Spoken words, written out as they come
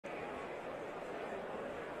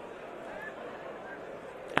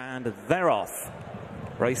And they're off.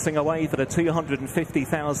 Racing away for the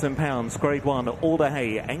 £250,000 Grade 1 Alder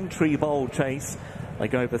Hey Aintree Bowl chase. They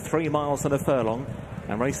go over 3 miles and a furlong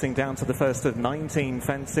and racing down to the first of 19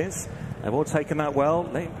 fences. They've all taken that well,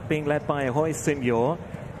 being led by Ahoy Signor,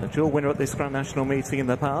 a dual winner at this Grand National meeting in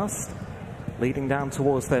the past. Leading down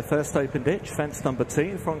towards their first open ditch, fence number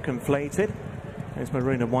 2, front conflated. There's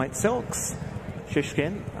Maroon and White Silks.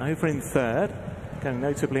 Shishkin over in third, going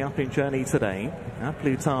notably up in journey today.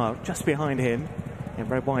 Plutar just behind him in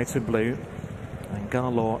red, white and blue. And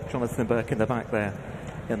Garlaw, Jonathan Burke in the back there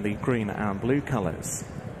in the green and blue colours.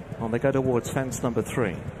 On they go towards fence number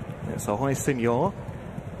 3. It's Ahoy Signor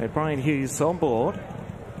with Brian Hughes on board.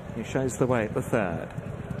 He shows the way at the third.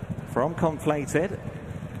 From Conflated,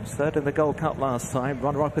 was third in the Gold Cup last time,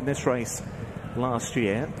 runner-up in this race last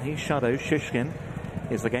year. He shadows Shishkin,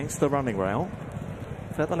 is against the running rail.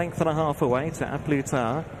 Further length and a half away to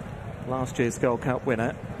Plutar, last year's Gold Cup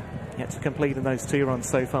winner. Yet to complete in those 2 runs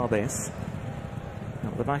so far this.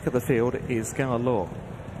 At the back of the field is Garlaw.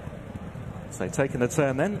 So taking a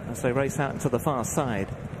turn then as they race out into the far side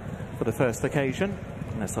for the first occasion.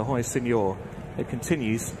 And that's Ahoy Signor who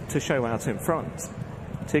continues to show out in front.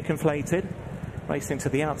 2 Conflated, racing to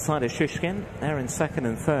the outside of Shishkin. They're in second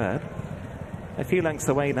and third. A few lengths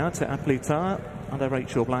away now to Plutar under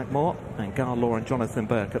Rachel Blackmore and Garlaw and Jonathan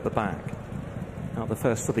Burke at the back. Now the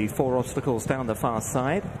first of the 4 obstacles down the far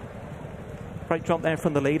side. Great jump there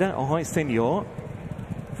from the leader, Ahoy Signor.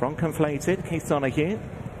 From Conflated, Keith Donahue.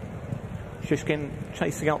 Shishkin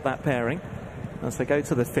chasing up that pairing as they go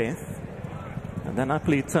to the 5th. And then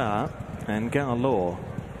Plutar and Garlaw.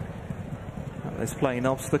 At this plain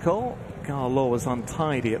obstacle, Garlaw was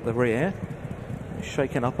untidy at the rear,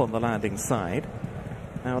 shaken up on the landing side.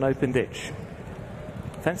 Now an open ditch.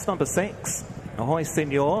 Fence number 6, Ahoy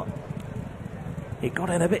Signor. He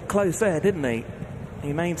got in a bit close there, didn't he?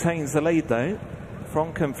 He maintains the lead though.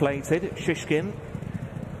 From Conflated, Shishkin.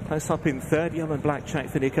 Close up in third, yellow and black check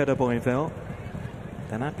for Nico de Boinville.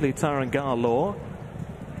 Then Plutar and Garlaw.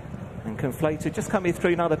 And Conflated just coming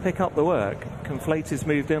through now to pick up the work. Conflated's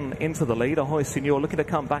moved into the lead. Ahoy Signor looking to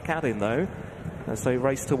come back at him though, as they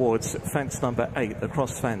race towards fence number 8, the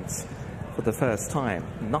cross fence, for the first time.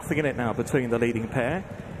 Nothing in it now between the leading pair.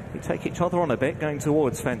 They take each other on a bit going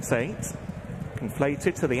towards fence 8.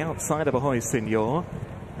 Conflated to the outside of Ahoy Signor,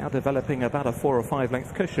 now developing about a 4 or 5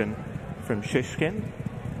 length cushion from Shishkin.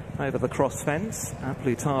 Over the cross fence,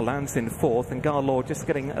 Plutar lands in 4th, and Garlaw just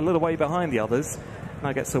getting a little way behind the others.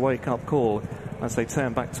 Now gets a wake-up call as they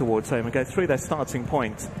turn back towards home and go through their starting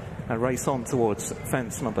point and race on towards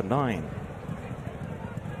fence number 9.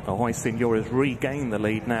 Ahoy Signor has regained the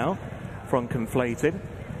lead now from Conflated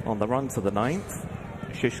on the run to the 9th.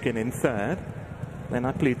 Shishkin in 3rd, then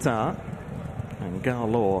Plutar and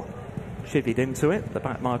Garlaw chivied into it. The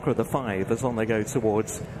back marker of the 5 as on they go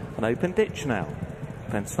towards an open ditch now.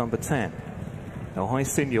 Fence number 10. Ahoy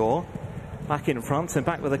Signor back in front and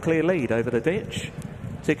back with a clear lead over the ditch.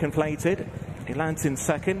 2 Conflated. He lands in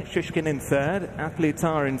 2nd. Shishkin in 3rd.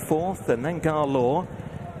 Plutar in 4th. And then Garlaw.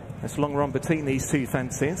 There's a long run between these 2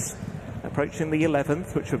 fences. Approaching the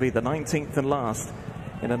 11th, which will be the 19th and last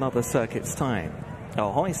in another circuit's time.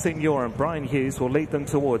 Ahoy Signor and Brian Hughes will lead them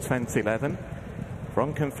towards fence 11.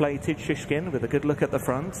 From Conflated, Shishkin with a good look at the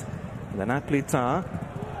front. And then Plutar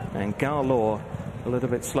and Garlaw a little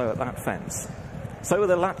bit slow at that fence. So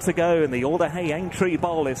with a lap to go in the Alder Hey Aintree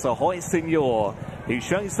Bowl, it's Ahoy Signor who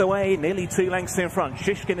shows the way, nearly 2 lengths in front.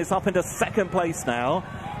 Shishkin is up into 2nd place now.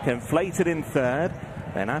 Conflated in 3rd.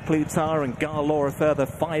 Then Plutar and Garlaw a further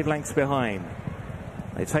 5 lengths behind.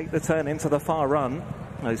 They take the turn into the far run.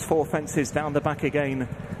 Those 4 fences down the back again,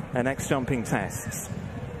 and next jumping tests.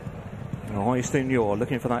 Ahoy Signor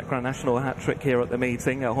looking for that Grand National hat-trick here at the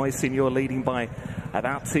meeting. Ahoy Signor leading by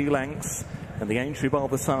about 2 lengths. And the Aintree Bowl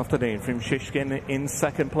this afternoon from Shishkin in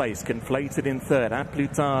 2nd place. Conflated in 3rd.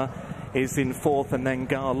 Plutar is in 4th, and then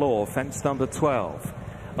Garlaw, fence number 12.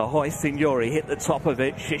 Ahoy Signor hit the top of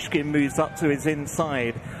it. Shishkin moves up to his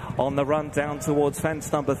inside on the run down towards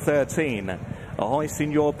fence number 13. Ahoy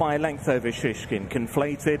Signor by length over Shishkin.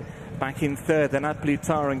 Conflated back in 3rd, then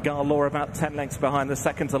Plutar and Garlaw about 10 lengths behind the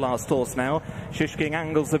 2nd to last horse now. Shishkin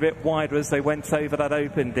angles a bit wider as they went over that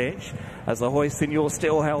open ditch, as Ahoy Signor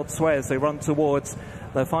still held sway as they run towards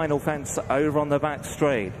the final fence over on the back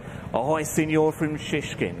straight. Ahoy Signor from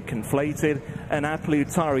Shishkin, Conflated and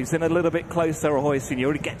Plutar. He's in a little bit closer, Ahoy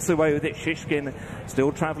Signor. He gets away with it. Shishkin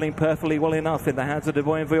still travelling perfectly well enough in the hands of the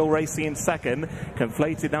Boinville racing in 2nd.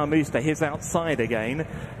 Conflated now moves to his outside again.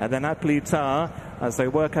 And then Plutar, as they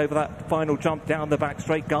work over that final jump down the back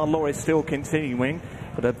straight. Garlaw is still continuing,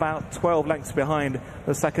 but about 12 lengths behind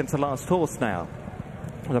the 2nd to last horse now.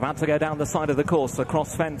 We're about to go down the side of the course. The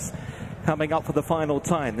cross fence coming up for the final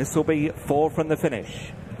time. This will be 4 from the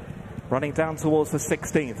finish. Running down towards the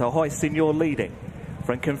 16th. Ahoy Signor leading.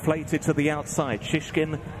 From Conflated to the outside.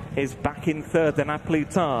 Shishkin is back in third. Then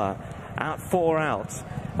Aplutar at 4 out.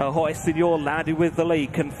 Ahoy Signor landed with the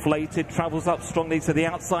lead. Conflated travels up strongly to the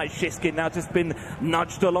outside. Shishkin now just been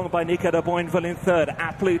nudged along by Nico de Boinville in third.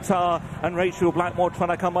 Aplutar and Rachel Blackmore trying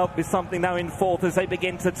to come up with something now in fourth as they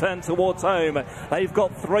begin to turn towards home. They've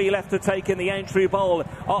got 3 left to take in the Aintree Bowl.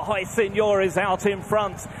 Ahoy Signor is out in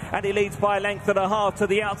front and he leads by a length and a half to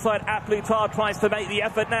the outside. Aplutar tries to make the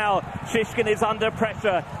effort now. Shishkin is under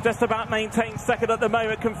pressure, just about maintains second at the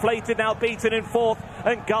moment. Conflated now beaten in fourth,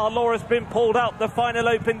 and Garlaw has been pulled up. The final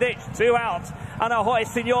open ditch, 2 out, and Ahoy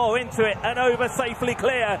Signor into it and over safely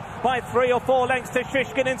clear by 3 or 4 lengths to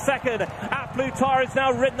Shishkin in second. Aplutar is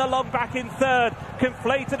now ridden along back in third.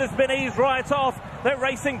 Conflated has been eased right off. They're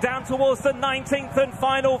racing down towards the 19th and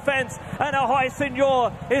final fence, and Ahoy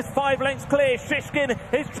Signor is 5 lengths clear. Shishkin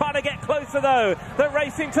is trying to get closer though. They're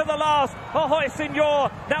racing to the last. Ahoy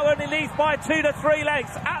Signor now only leads by 2 to 3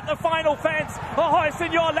 lengths at the final fence. Ahoy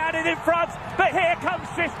Signor landed in front, but here comes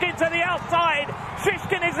Shishkin to the outside.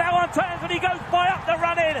 Shishkin is now on turns and he goes by up the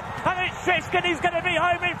run-in, and it's Shishkin. He's going to be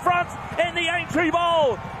home in front in the Aintree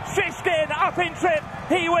Bowl. Shishkin up in trip,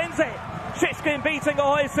 he wins it. Shishkin beating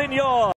Ahoy Signor.